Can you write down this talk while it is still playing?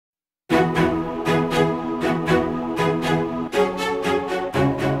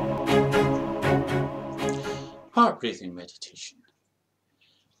breathing meditation.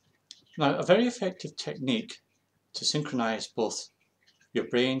 Now, a very effective technique to synchronize both your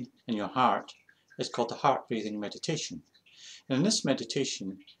brain and your heart is called the heart breathing meditation. And in this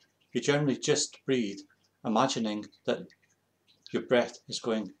meditation, you generally just breathe, imagining that your breath is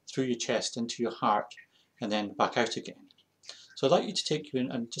going through your chest into your heart and then back out again. So I'd like you to take you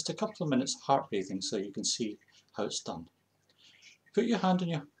in just a couple of minutes of heart breathing so you can see how it's done. Put your hand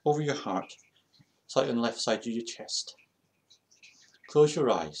over your heart, slightly on the left side of your chest. Close your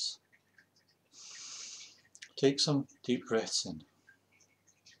eyes. Take some deep breaths in.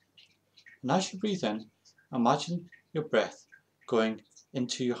 And as you breathe in, imagine your breath going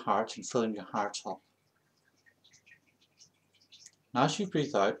into your heart and filling your heart up. And as you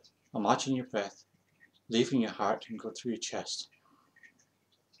breathe out, imagine your breath leaving your heart and go through your chest.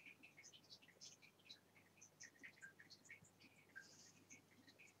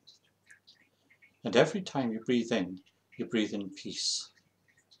 And every time you breathe in peace.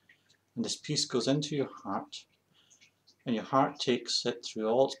 And this peace goes into your heart, and your heart takes it through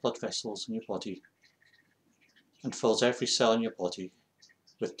all its blood vessels in your body and fills every cell in your body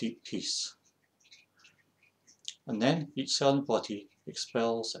with deep peace. And then each cell in the body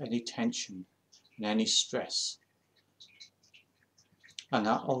expels any tension and any stress. And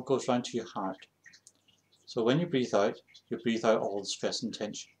that all goes round to your heart. So when you breathe out all the stress and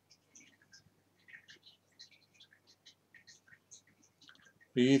tension.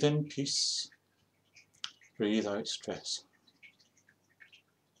 Breathe in peace, breathe out stress.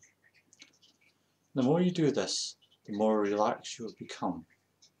 The more you do this, the more relaxed you will become.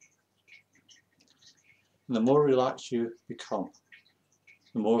 And the more relaxed you become,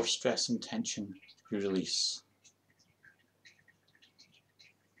 the more stress and tension you release.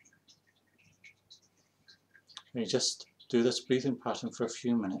 And you just do this breathing pattern for a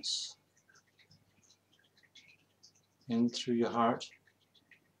few minutes. In through your heart,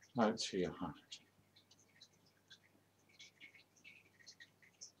 out through your heart.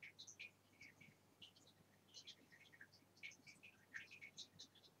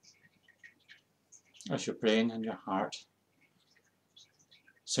 As your brain and your heart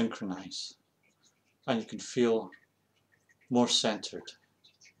synchronize, and you can feel more centered,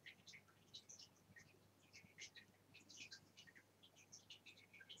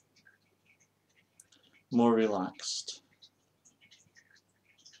 more relaxed.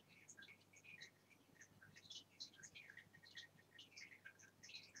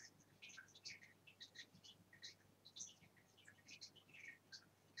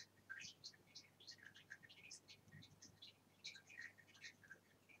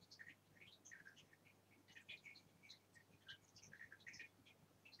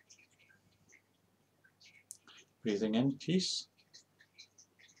 Breathing in peace,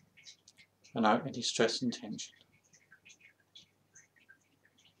 and out any stress and tension.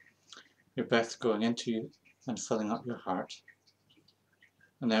 Your breath going into you and filling up your heart,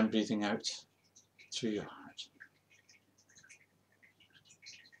 and then breathing out through your heart.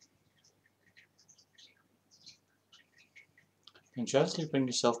 And gently bring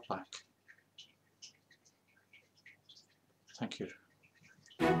yourself back. Thank you.